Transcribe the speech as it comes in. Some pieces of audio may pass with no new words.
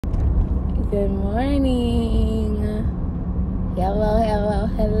Good morning. Hello, hello,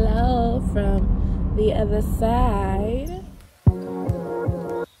 hello from the other side.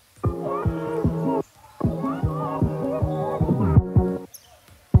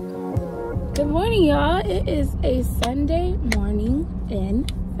 Good morning, y'all. It is a Sunday morning in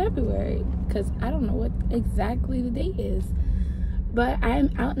February because I don't know what exactly the date is. But I'm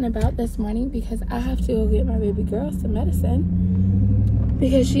out and about this morning because I have to go get my baby girl some medicine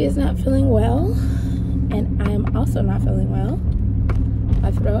because she is not feeling well. And I am also not feeling well.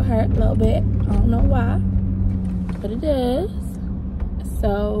 My throat hurt a little bit. I don't know why, but it does.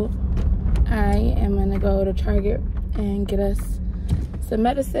 So I am gonna go to Target and get us some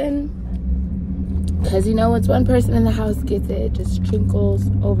medicine. Because you know, once one person in the house gets it, it just trickles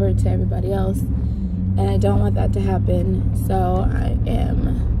over to everybody else. And I don't want that to happen. So I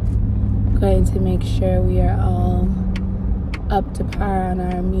am going to make sure we are all up to par on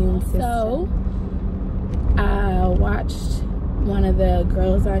our immune system. So I watched one of the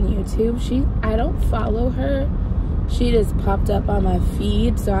girls on YouTube. I don't follow her. She just popped up on my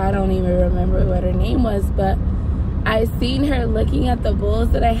feed, so I don't even remember what her name was. But I seen her looking at the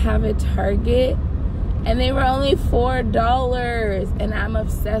bowls that I have at Target. And they were only $4, and I'm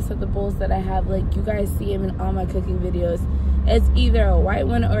obsessed with the bowls that I have. Like, you guys see them in all my cooking videos. It's either a white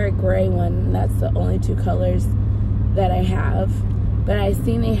one or a gray one, and that's the only two colors that I have. But I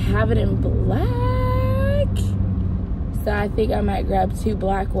seen they have it in black, so I think I might grab 2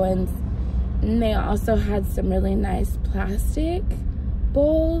 black ones. And they also had some really nice plastic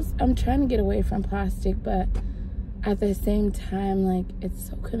bowls. I'm trying to get away from plastic, but at the same time, like, it's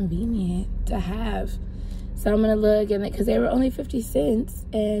so convenient to have. So I'm gonna look, and because they were only 50 cents,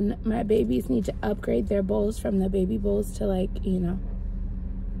 and my babies need to upgrade their bowls from the baby bowls to, like, you know,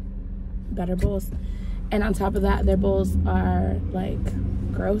 better bowls. And on top of that, their bowls are like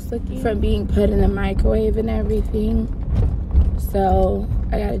gross looking from being put in the microwave and everything. So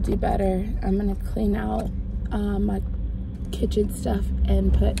I gotta do better. I'm gonna clean out my kitchen stuff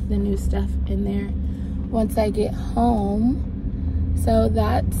and put the new stuff in there once I get home. So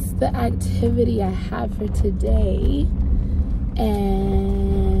that's the activity I have for today,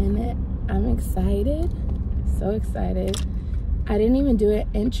 and I'm excited, so excited. I didn't even do an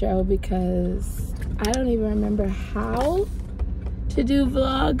intro because I don't even remember how to do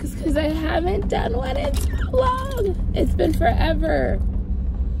vlogs because I haven't done one in so long. It's been forever.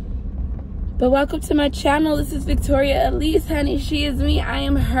 But welcome to my channel. This is Victoria Elise, honey. She is me, I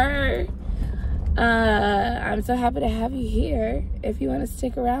am her. I'm so happy to have you here. If you want to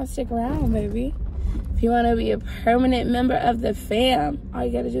stick around, baby. If you want to be a permanent member of the fam, all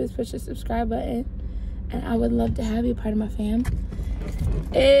you gotta do is push the subscribe button, and I would love to have you part of my fam.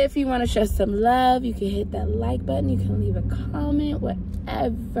 If you want to show some love, you can hit that like button, you can leave a comment,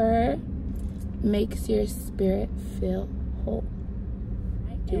 whatever makes your spirit feel whole.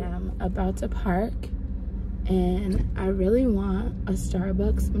 I am about to park, and I really want a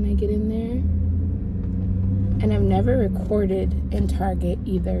Starbucks when I get in there. And I've never recorded in Target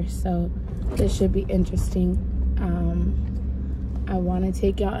either, so this should be interesting. I want to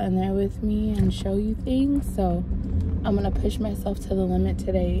take y'all in there with me and show you things, so I'm gonna push myself to the limit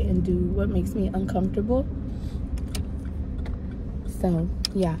today and do what makes me uncomfortable. So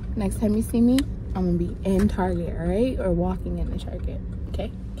yeah, next time you see me, I'm gonna be in Target, all right? Or walking in the Target,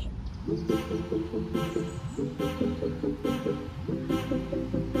 okay?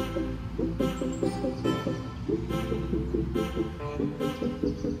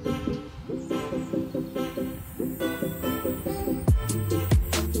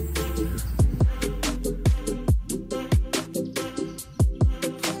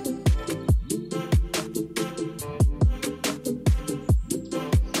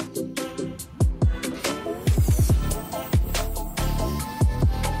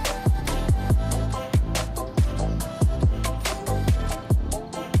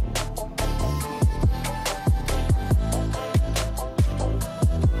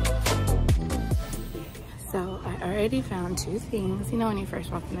 I already found 2 things. You know, when you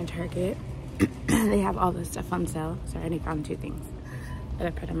first walk into Target, they have all this stuff on sale. So I already found 2 things that I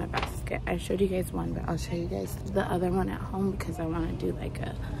put in my basket. I showed you guys one, but I'll show you guys the other one at home because I want to do like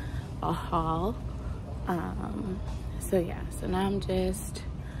a haul. So yeah, so now I'm just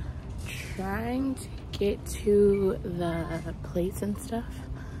trying to get to the plates and stuff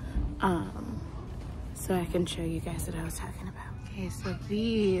so I can show you guys what I was talking about. Okay, so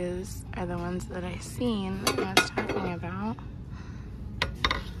these are the ones that I seen that I was talking about.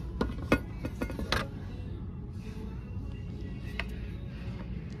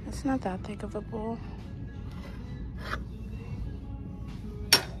 It's not that thick of a bowl.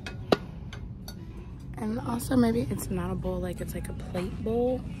 And also maybe it's not a bowl, like it's like a plate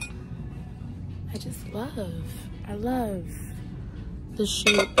bowl. I love the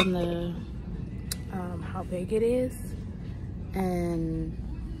shape and the how big it is, and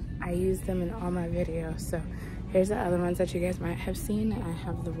I use them in all my videos. So here's the other ones that you guys might have seen. I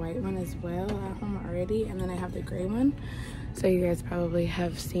have the white one as well at home already, and then I have the gray one. So you guys probably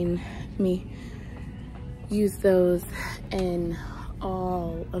have seen me use those in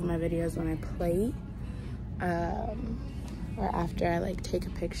all of my videos when I plate, or after I like take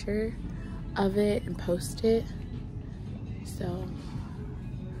a picture of it and post it. So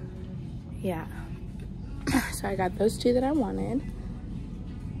yeah. So I got those two that I wanted.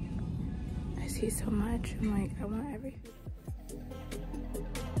 I see so much. I'm like, I want everything.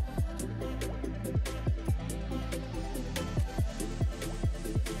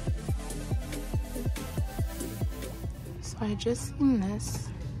 So I just seen this,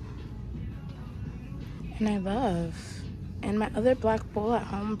 and I love. And my other black bowl at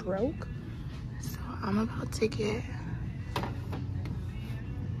home broke, so I'm about to get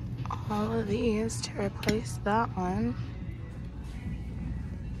all of these to replace that one.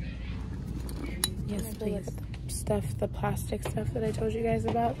 Yes, please. The plastic stuff that I told you guys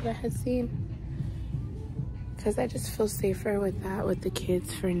about that I had seen, because I just feel safer with that with the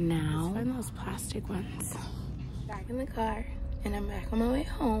kids for now. Find those plastic ones. Back in the car, and I'm back on my way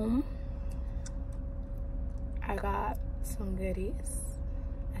home. I got some goodies.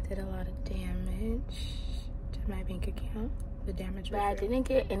 I did a lot of damage to my bank account. The damage, but I didn't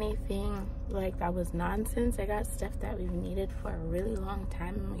get anything like that was nonsense. I got stuff that we've needed for a really long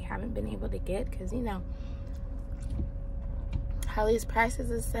time and we haven't been able to get, because you know how these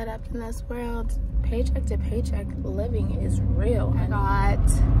prices is set up in this world. Paycheck to paycheck living is real. I got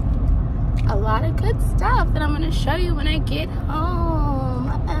a lot of good stuff that I'm gonna show you when I get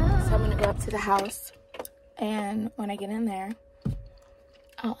home. So I'm gonna go up to the house, and when I get in there,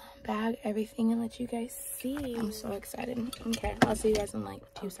 I'll bag everything and let you guys see. I'm so excited. Okay, I'll see you guys in like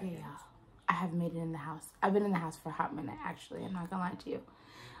 2 seconds. Yeah, I have made it in the house. I've been in the house for a hot minute, actually. I'm not gonna lie to you.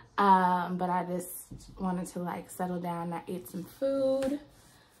 But I just wanted to like settle down. I ate some food.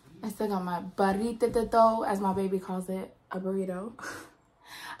 I still got my burrito, as my baby calls it, a burrito.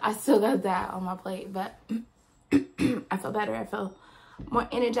 I still got that on my plate, but I feel better. I feel more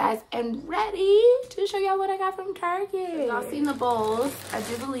energized and ready to show y'all what I got from Target. Y'all seen the bowls, I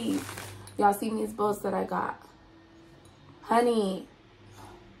do believe. Y'all seen these bowls that I got. Honey,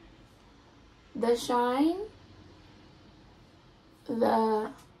 the shine, the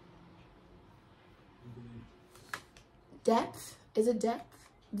depth, is it depth?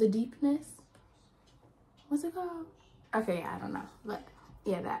 The deepness? What's it called? Okay, yeah, I don't know, but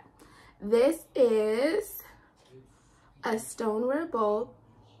yeah, that. This is a stoneware bowl,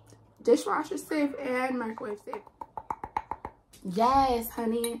 dishwasher safe and microwave safe. Yes,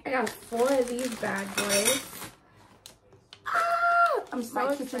 honey. I got 4 of these bad boys. I'm so excited.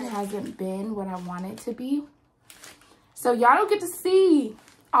 My kitchen hasn't been what I want it to be, so y'all don't get to see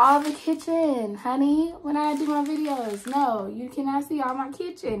all the kitchen, honey, when I do my videos. No, you cannot see all my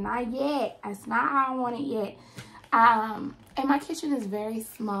kitchen, not yet. That's not how I want it yet. And my kitchen is very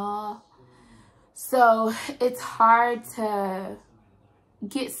small, so it's hard to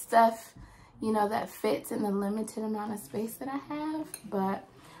get stuff, you know, that fits in the limited amount of space that I have. But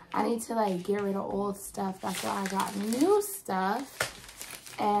I need to like get rid of old stuff. That's why I got new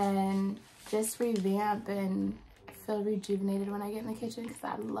stuff and just revamp and feel rejuvenated when I get in the kitchen, because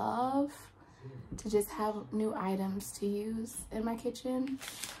I love to just have new items to use in my kitchen.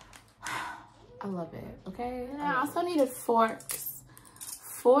 I love it, okay? And I also needed forks.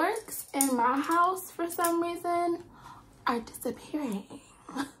 Forks in my house, for some reason, are disappearing.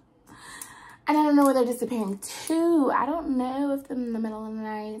 And I don't know where they're disappearing to. I don't know if in the middle of the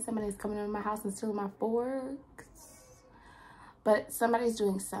night somebody's coming into my house and stealing my forks. But somebody's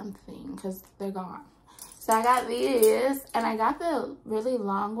doing something, because they're gone. So I got these, and I got the really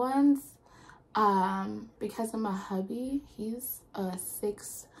long ones because of my hubby. He's a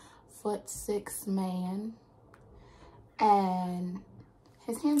 6'6" man, and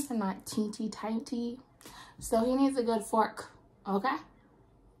his hands are not teeny tiny, so he needs a good fork, okay?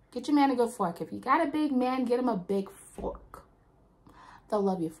 Get your man a good fork. If you got a big man, get him a big fork. They'll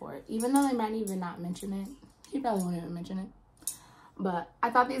love you for it, even though they might even not mention it. He probably won't even mention it. But I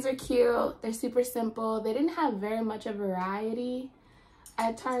thought these were cute. They're super simple. They didn't have very much of variety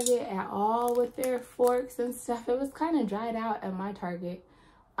at Target at all with their forks and stuff. It was kind of dried out at my Target.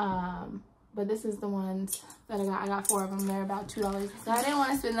 But this is the ones that I got. I got 4 of them. They're about $2. So I didn't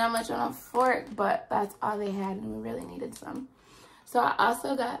want to spend that much on a fork, but that's all they had, and we really needed some. So I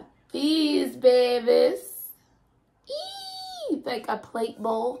also got these babies. Eee! Like a plate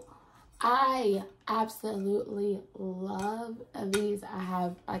bowl. I absolutely love these. I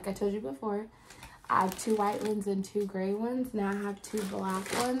have, like I told you before, I have 2 white ones and 2 gray ones. Now I have 2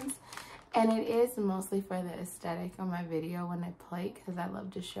 black ones. And it is mostly for the aesthetic on my video when I plate, because I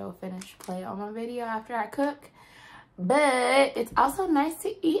love to show finished plate on my video after I cook. But it's also nice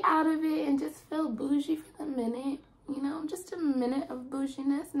to eat out of it and just feel bougie for the minute. You know, just a minute of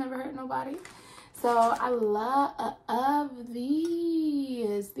bouginess. Never hurt nobody. So I love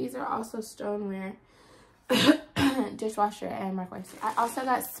these. These are also stoneware, dishwasher, and microwave. I also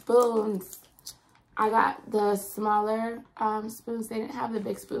got spoons. I got the smaller spoons. They didn't have the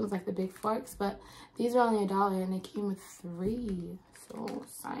big spoons like the big forks, but these are only $1 and they came with 3. So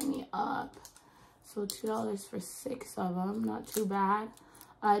sign me up. So $2 for 6 of them. Not too bad.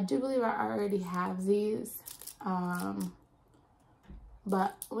 I do believe I already have these.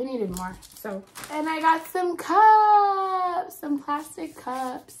 But we needed more. So, and I got some cups, some plastic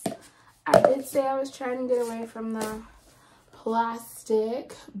cups. I did say I was trying to get away from the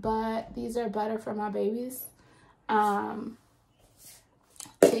plastic, but these are better for my babies to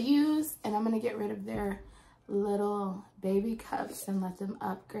use, and I'm gonna get rid of their little baby cups and let them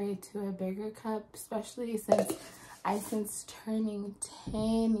upgrade to a bigger cup, especially since turning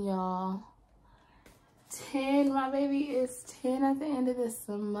 10, y'all. 10, my baby is 10 at the end of this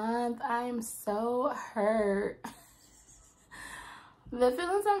month. I am so hurt. The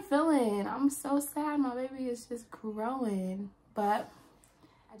feelings I'm feeling. I'm so sad. My baby is just growing. But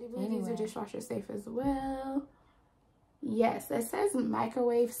I do believe these are dishwasher safe as well. Yes, it says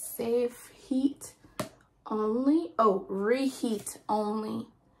microwave safe, heat only. Oh, reheat only.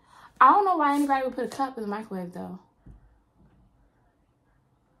 I don't know why anybody would put a cup in the microwave though.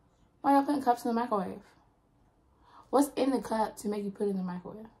 Why y'all putting cups in the microwave? What's in the cup to make you put it in the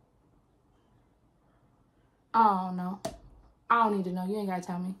microwave? I don't know. I don't need to know. You ain't gotta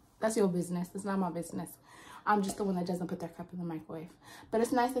tell me. That's your business. It's not my business. I'm just the one that doesn't put their cup in the microwave. But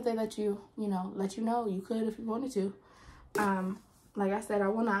it's nice that they let you, let you know. You could if you wanted to. Like I said, I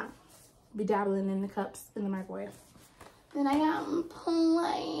will not be dabbling in the cups in the microwave. Then I got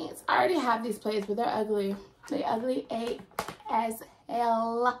plates. I already have these plates, but they're ugly. They ugly as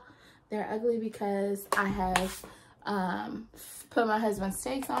hell. They're ugly because I have put my husband's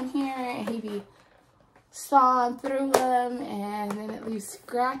steaks on here and he be sawing through them, and then it leaves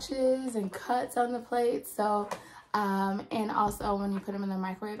scratches and cuts on the plate. So and also when you put them in the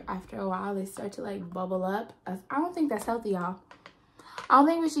microwave, after a while they start to like bubble up. I don't think that's healthy, y'all. I don't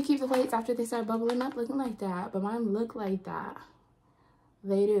think we should keep the plates after they start bubbling up looking like that, but mine look like that.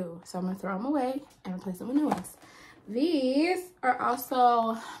 They do. So I'm gonna throw them away and replace them with new ones. These are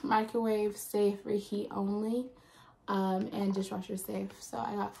also microwave safe, reheat only, and dishwasher safe. So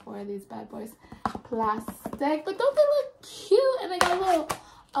I got 4 of these bad boys. Plastic, but don't they look cute? And they got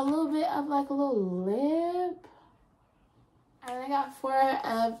a little bit of like a little lip. And I got 4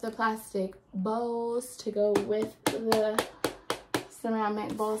 of the plastic bowls to go with the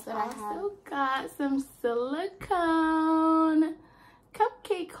ceramic bowls that I have. I also got some silicone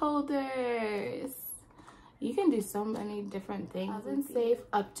cupcake holders. You can do so many different things. Oven safe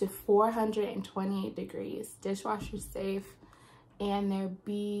up to 428 degrees. Dishwasher safe, and they're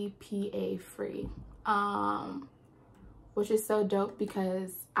BPA free. Which is so dope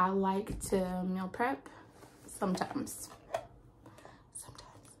because I like to meal prep sometimes.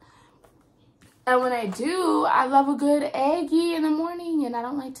 And when I do, I love a good eggie in the morning, and I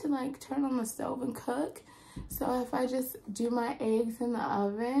don't like to like turn on the stove and cook. So if I just do my eggs in the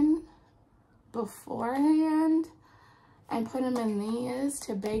oven beforehand and put them in these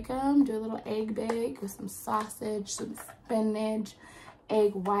to bake them, do a little egg bake with some sausage, some spinach,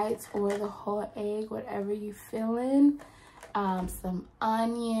 egg whites, or the whole egg, whatever you feeling, some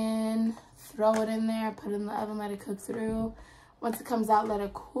onion, throw it in there, put it in the oven, let it cook through. Once it comes out, let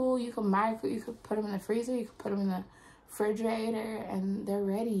it cool. You can microwave, you could put them in the freezer, you could put them in the refrigerator, and they're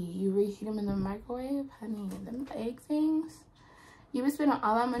ready. You reheat them in the microwave, honey. Them egg things, you would spend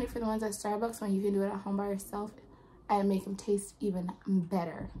all that money for the ones at Starbucks when you can do it at home by yourself and make them taste even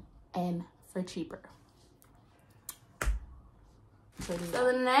better and for cheaper. So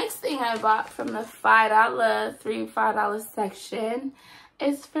the next thing I bought from the $5 section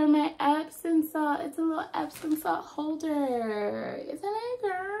is for my Epsom salt. It's a little Epsom salt holder. Isn't it,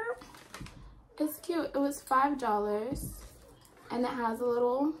 girl? It's cute. It was $5, and it has a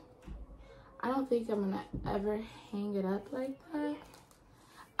little, I don't think I'm gonna ever hang it up like that.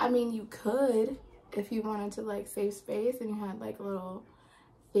 I mean, you could if you wanted to like save space and you had like a little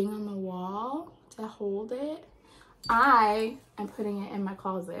thing on the wall to hold it. I am putting it in my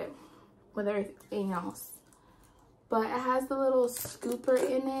closet with everything else. But it has the little scooper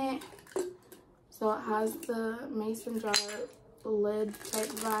in it. So it has the mason jar lid type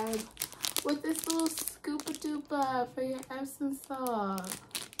vibe with this little scoopa doopa for your Epsom salt.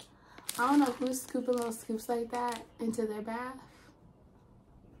 I don't know who's scooping little scoops like that into their bath,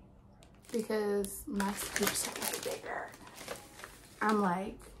 because my scoops are way bigger. I'm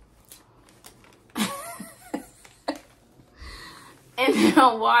like, in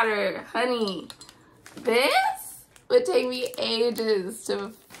the water, honey, this would take me ages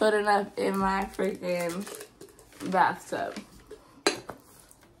to put enough in my freaking bathtub.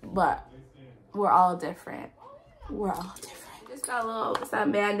 But we're all different. We're all different. Just got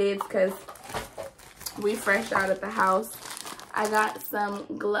some band-aids because we fresh out at the house. I got some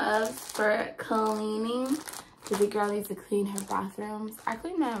gloves for cleaning. The girl needs to clean her bathrooms. I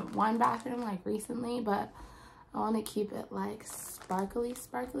cleaned my one bathroom like recently, but I want to keep it like sparkly,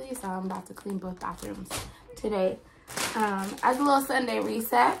 so I'm about to clean both bathrooms today. As a little Sunday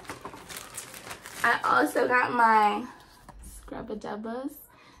reset, I also got my scrub-a-dubbas.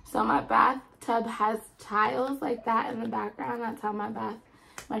 So my bathtub has tiles like that in the background. That's how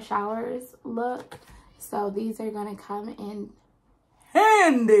my showers look. So these are gonna come in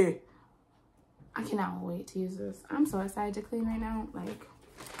handy. I cannot wait to use this. I'm so excited to clean right now. Like,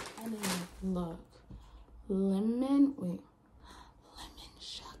 I mean, look, lemon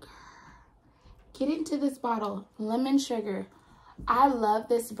sugar. Get into this bottle, lemon sugar. I love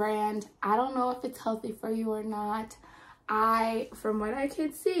this brand. I don't know if it's healthy for you or not. From what I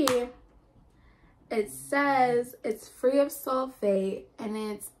can see, it says it's free of sulfate and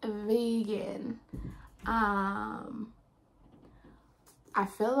it's vegan. I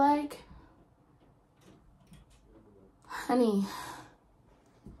feel like, honey,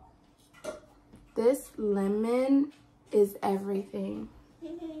 this lemon is everything.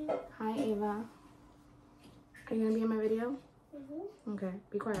 Hi, Ava. Are you gonna be in my video? Okay,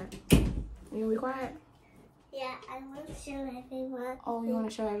 be quiet. Are you gonna be quiet? Yeah, I want to show everyone. Oh, you want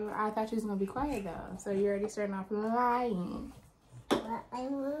to show everyone? I thought you was gonna be quiet though. So you're already starting off lying. But I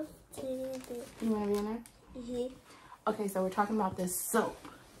want to do. You want to be in there? Okay, so we're talking about this soap.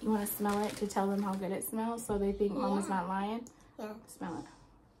 You want to smell it to tell them how good it smells, so they think Mama's not lying? Yeah. Smell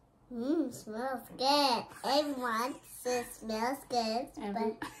it. Smells good. Everyone says smells good.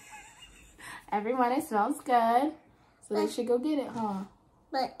 Everyone, it smells good. So they should go get it, huh?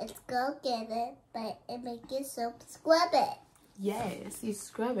 But it's go get it, but it makes your soap scrub it. Yes, you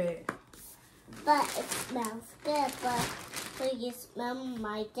scrub it. But it smells good, but you smell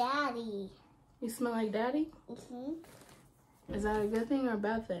my daddy. You smell like daddy? Is that a good thing or a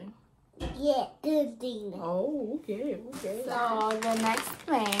bad thing? Yeah, good thing. Oh, okay. So the next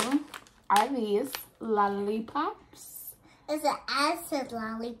thing are these lollipops. It's an acid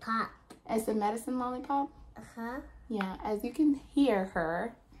lollipop. It's a medicine lollipop? Yeah, as you can hear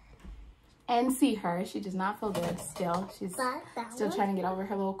her and see her, she does not feel good still. She's still trying to get over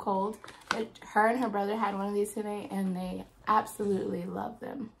her little cold. But her and her brother had one of these today, and they absolutely love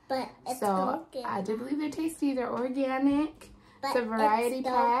them. But it's so I do believe they're tasty. They're organic. It's a variety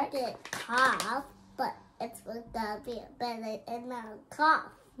pack. Cough, but it's for them to be better and not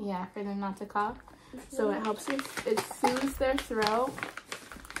cough. Yeah, for them not to cough. So it helps it soothes their throat.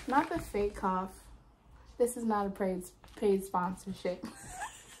 Not the fake cough. This is not a paid sponsorship.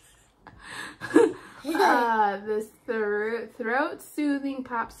 This throat soothing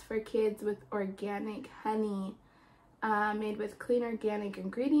pops for kids with organic honey. Made with clean organic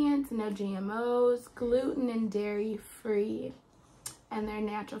ingredients, no GMOs, gluten and dairy free. And their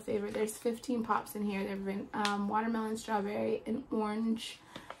natural favorite. There's 15 pops in here. They've been watermelon, strawberry, and orange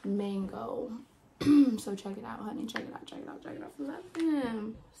mango. So check it out, honey. Check it out. Love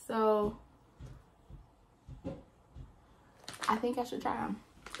them. So I think I should try them.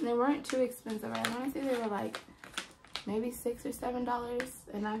 And they weren't too expensive. I want to say they were like maybe $6 or $7.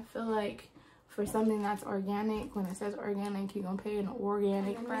 And I feel like for something that's organic, when it says organic, you're gonna pay an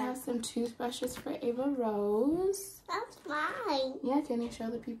organic price. I have some toothbrushes for Ava Rose. That's mine. Yeah, can you show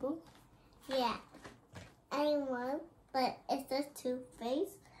the people? Yeah. I want, but it's a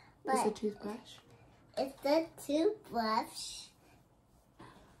toothpaste. It's a toothbrush. It's a toothbrush.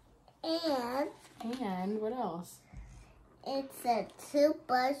 And what else? It's a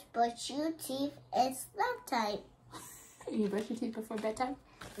toothbrush, but your teeth is not tight. You brush your teeth before bedtime?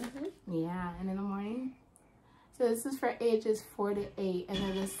 Yeah, and in the morning. So this is for ages 4 to 8, and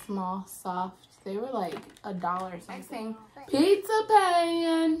they're this small, soft. They were like $1 or something. Pizza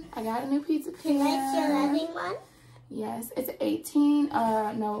pan. I got a new pizza pan. Can I show everyone? Yes, it's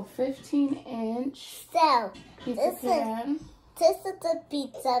 15-inch So, pizza pan. this is the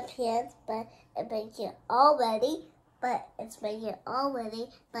pizza pan, but it makes it already, but it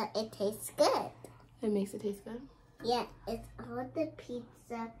tastes good. It makes it taste good? Yeah, it's on the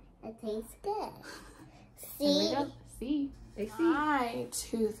pizza. It tastes good. There we See? go. See? They see. My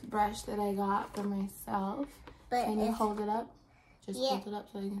toothbrush that I got for myself. But Can you hold it up? Just Yeah. hold it up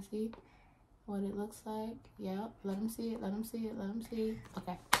so you can see what it looks like. Yep. Let them see it. Let them see it. Let them see.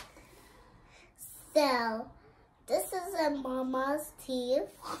 Okay. So, this is a mama's teeth.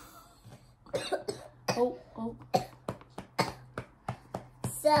 Oh.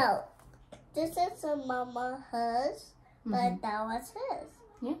 So, this is a mama hers, but that was his.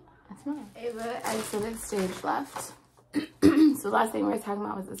 Yeah, that's mine. Ava exited stage left. So the last thing we were talking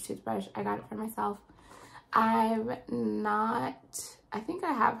about was this toothbrush. I got it for myself. I think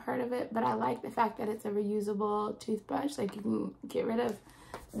I have heard of it, but I like the fact that it's a reusable toothbrush. Like you can get rid of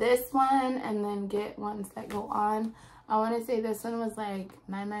this one and then get ones that go on. I want to say this one was like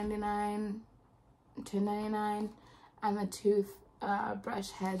 $9.99, $10.99, and the toothbrush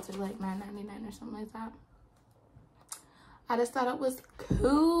heads are like $9.99 or something like that. I just thought it was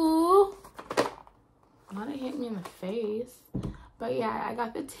cool. Not it hit me in the face. But yeah, I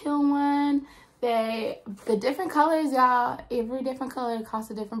got the teal one. The different colors, y'all, every different color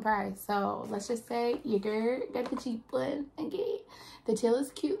costs a different price. So let's just say you get the cheap one and get the teal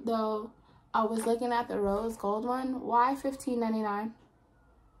is cute though. I was looking at the rose gold one. Why $15.99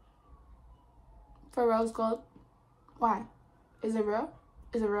 for rose gold? Why? Is it real?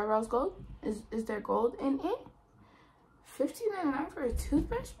 Is it real rose gold? Is there gold in it? $15.99 for a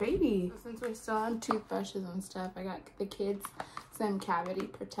toothbrush, baby. Since we're still on toothbrushes and stuff, I got the kids some cavity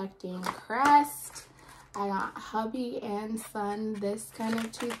protecting crest. I got hubby and son this kind of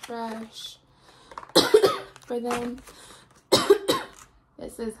toothbrush for them.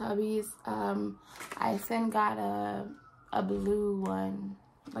 This is hubby's. I then got a blue one,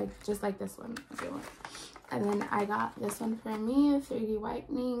 like just like this one, and then I got this one for me, a 3D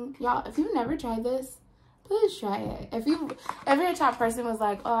whitening. Y'all, if you've never tried this, please try it. If you're a top person was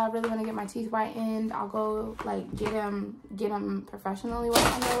like, oh, I really want to get my teeth whitened, I'll go like get them professionally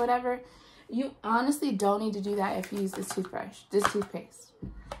whitened or whatever. You honestly don't need to do that if you use this toothpaste.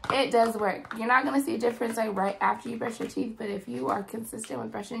 It does work. You're not gonna see a difference like right after you brush your teeth, but if you are consistent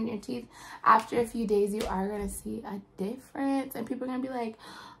with brushing your teeth, after a few days you are gonna see a difference, and people are gonna be like,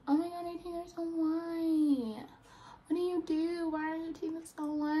 oh my god, your teeth are so white. What do you do? Why are your teeth so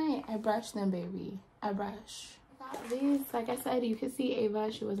white? I brush them, baby. I brush. I got these. Like I said, you could see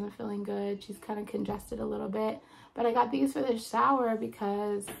Ava. She wasn't feeling good. She's kind of congested a little bit. But I got these for the shower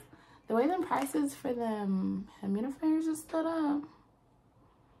because the way them prices for them humidifiers is stood up.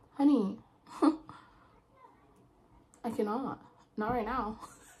 Honey. I cannot. Not right now.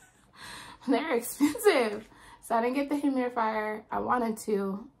 They're expensive. So I didn't get the humidifier. I wanted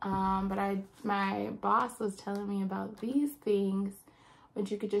to, but my boss was telling me about these things, which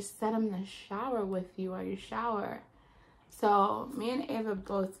you could just set them in the shower with you while you shower. So me and Ava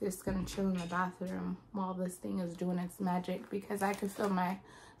both just gonna chill in the bathroom while this thing is doing its magic, because I could feel my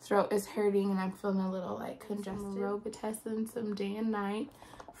throat is hurting and I'm feeling a little like congested. Robitussin some day and night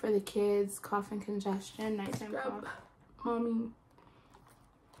for the kids, cough and congestion, nighttime cough. Mommy,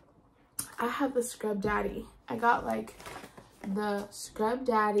 I have the Scrub Daddy. I got like the Scrub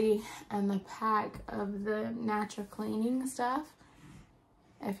Daddy and the pack of the natural cleaning stuff.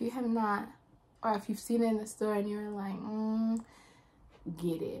 If you have not, or if you've seen it in the store and you're like,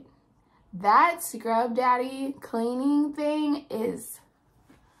 get it. That Scrub Daddy cleaning thing is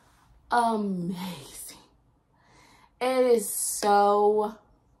amazing. It is so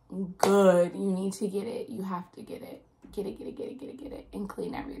good. You need to get it. You have to get it. Get it, and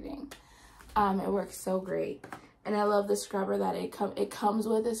clean everything. It works so great. And I love the scrubber that it comes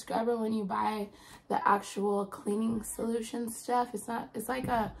with a scrubber when you buy the actual cleaning solution stuff. It's like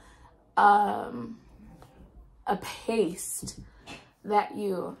a paste that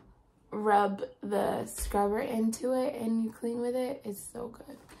you rub the scrubber into it and you clean with it. It's so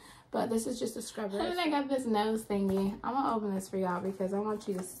good. But this is just a scrubber. And then I got this nose thingy. I'm gonna open this for y'all because I want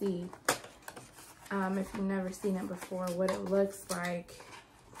you to see, if you've never seen it before, what it looks like.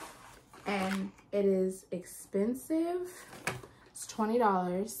 And it is expensive. It's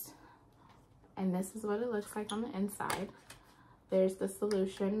 $20. And this is what it looks like on the inside. There's the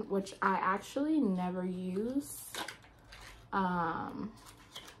solution, which I actually never use. But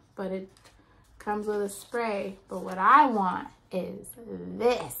it comes with a spray. But what I want is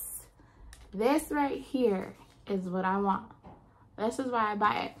this. This right here is what I want. This is why I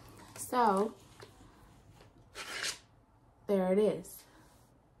buy it. So there it is.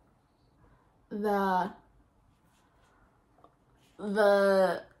 The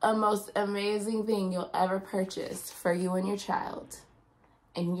most amazing thing you'll ever purchase for you and your child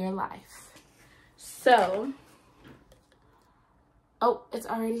in your life. So, oh, it's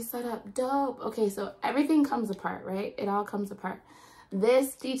already set up. Dope. Okay, so everything comes apart, right? It all comes apart.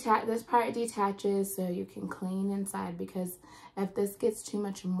 This part detaches so you can clean inside, because if this gets too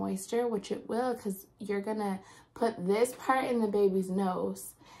much moisture, which it will, because you're gonna put this part in the baby's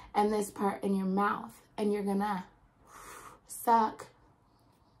nose and this part in your mouth, and you're gonna suck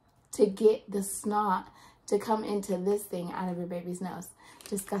to get the snot to come into this thing out of your baby's nose.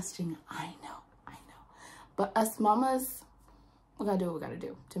 Disgusting, I know. But us mamas, we gotta do what we gotta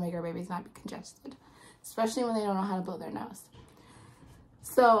do to make our babies not be congested, especially when they don't know how to blow their nose.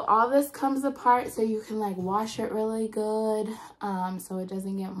 So all this comes apart so you can like wash it really good, so it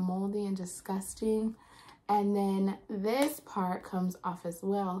doesn't get moldy and disgusting. And then this part comes off as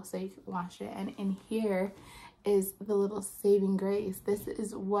well, so you can wash it. And in here is the little saving grace. This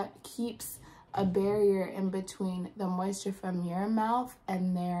is what keeps a barrier in between the moisture from your mouth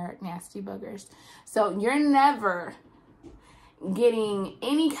and their nasty boogers. So you're never getting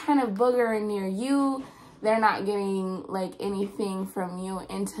any kind of booger near you. They're not getting like anything from you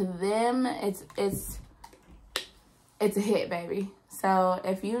into them. It's a hit, baby. So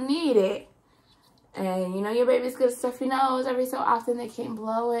if you need it, and you know your baby's gonna stuff your nose every so often, they can't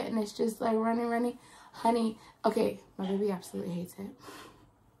blow it and it's just like running, honey. Okay, my baby absolutely hates it.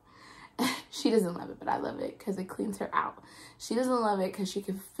 She doesn't love it, but I love it because it cleans her out. She doesn't love it because she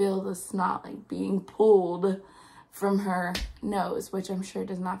can feel the snot like being pulled from her nose, which I'm sure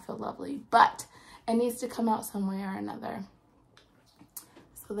does not feel lovely, but it needs to come out some way or another.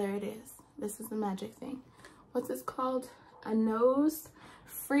 So there it is. This is the magic thing. What's this called? A nose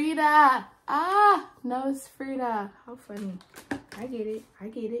Frida. Ah, nose Frida. How funny. I get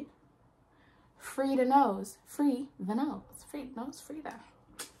it. Frida nose. Free the nose. Free nose Frida.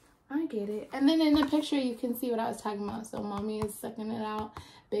 I get it. And then in the picture you can see what I was talking about. So mommy is sucking it out.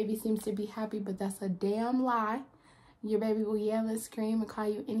 Baby seems to be happy, but that's a damn lie. Your baby will yell and scream and call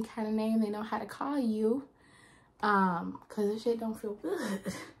you any kind of name they know how to call you. Cause this shit don't feel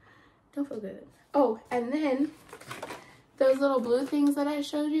good. Don't feel good. Oh, and then those little blue things that I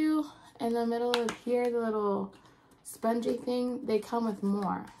showed you in the middle of here, the little spongy thing, they come with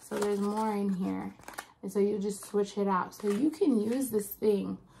more. So there's more in here. And so you just switch it out. So you can use this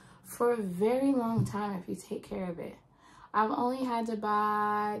thing for a very long time if you take care of it. I've only had to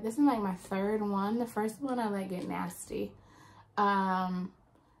buy, this is like my third one. The first one I let get nasty.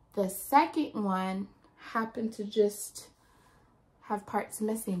 The second one happened to just have parts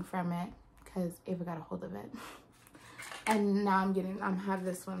missing from it because Ava got a hold of it. And now I have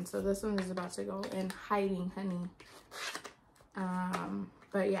this one. So this one is about to go in hiding, honey.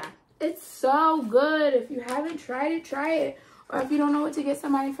 But yeah, it's so good. If you haven't tried it, try it. Or if you don't know what to get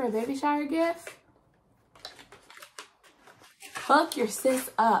somebody for a baby shower gift, hook your sis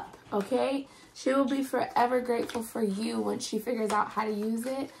up, okay? She will be forever grateful for you when she figures out how to use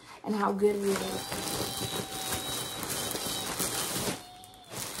it and how good it is.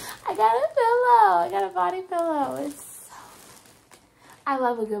 I got a pillow. I got a body pillow. I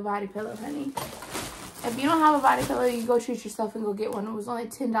love a good body pillow, honey. If you don't have a body pillow, you go treat yourself and go get one. It was only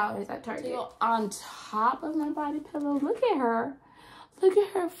 $10 at Target. On top of my body pillow, look at her. Look at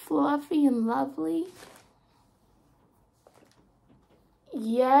her, fluffy and lovely.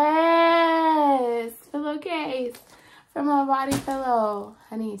 Yes, pillowcase for my body pillow.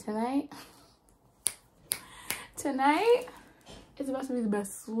 Honey, tonight is about to be the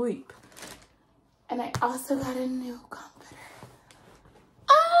best sleep. And I also got a new comforter.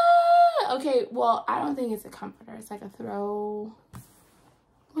 Ah! Okay, well, I don't think it's a comforter. It's like a throw.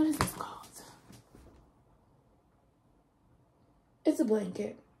 What is this called? It's a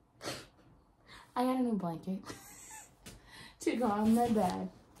blanket. I got a new blanket to go on my bed.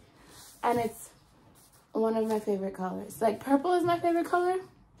 And it's one of my favorite colors. Like, purple is my favorite color.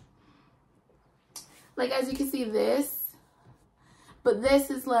 Like, as you can see, this. But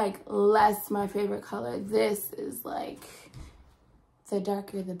this is, like, less my favorite color. This is, like, the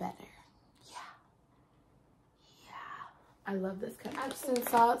darker the better. I love this color. Epsom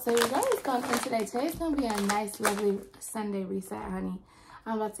salt. So your girl is going in today. Today's gonna be a nice, lovely Sunday reset, honey.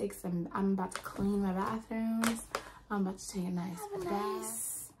 I'm about to clean my bathrooms. I'm about to take a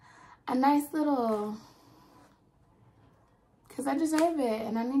nice little, because I deserve it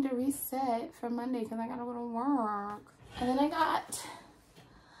and I need to reset for Monday because I gotta go to work. And then I got,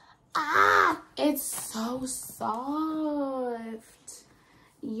 it's so soft.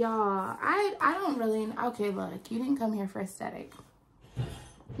 y'all, I don't really, okay, look, you didn't come here for aesthetic.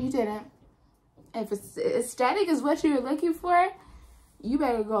 You didn't. If aesthetic is what you're looking for, you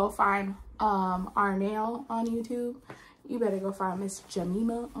better go find Arnell on YouTube. You better go find Miss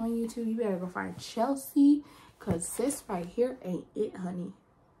Jamima on YouTube. You better go find Chelsea, because sis right here ain't it, honey.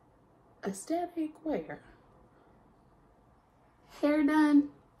 Aesthetic, where? Hair done,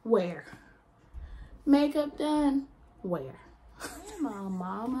 where? Makeup done, where? My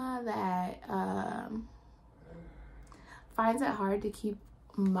mama that finds it hard to keep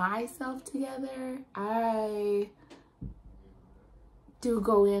myself together. I do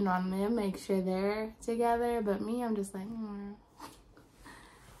go in on them, make sure they're together, but me, I'm just like,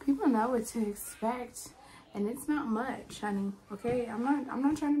 people know what to expect, and it's not much, honey. Okay, I'm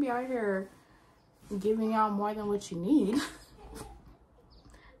not trying to be out here giving y'all more than what you need.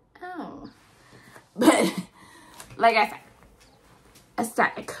 Oh, but like I said,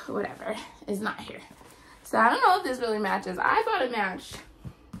 aesthetic, whatever, is not here. So I don't know if this really matches. I thought it matched.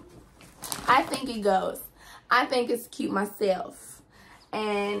 I think it goes. I think it's cute myself.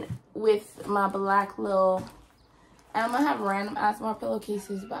 And with my black little, and I'm gonna have random ass more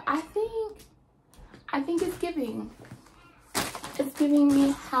pillowcases, but I think it's giving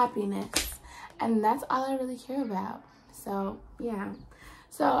me happiness, and that's all I really care about. So yeah,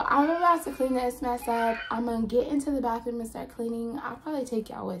 so I'm about to clean this mess up. I'm gonna get into the bathroom and start cleaning. I'll probably take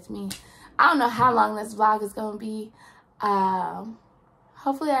y'all with me. I don't know how long this vlog is gonna be.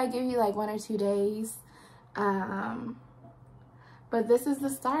 Hopefully I give you like 1 or 2 days. But this is the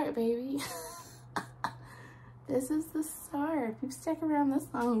start, baby. This is the start. If you stick around this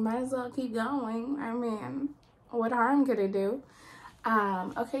long, you might as well keep going. I mean, what harm could it do?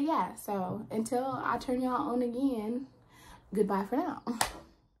 Okay, yeah. So until I turn y'all on again, goodbye for now.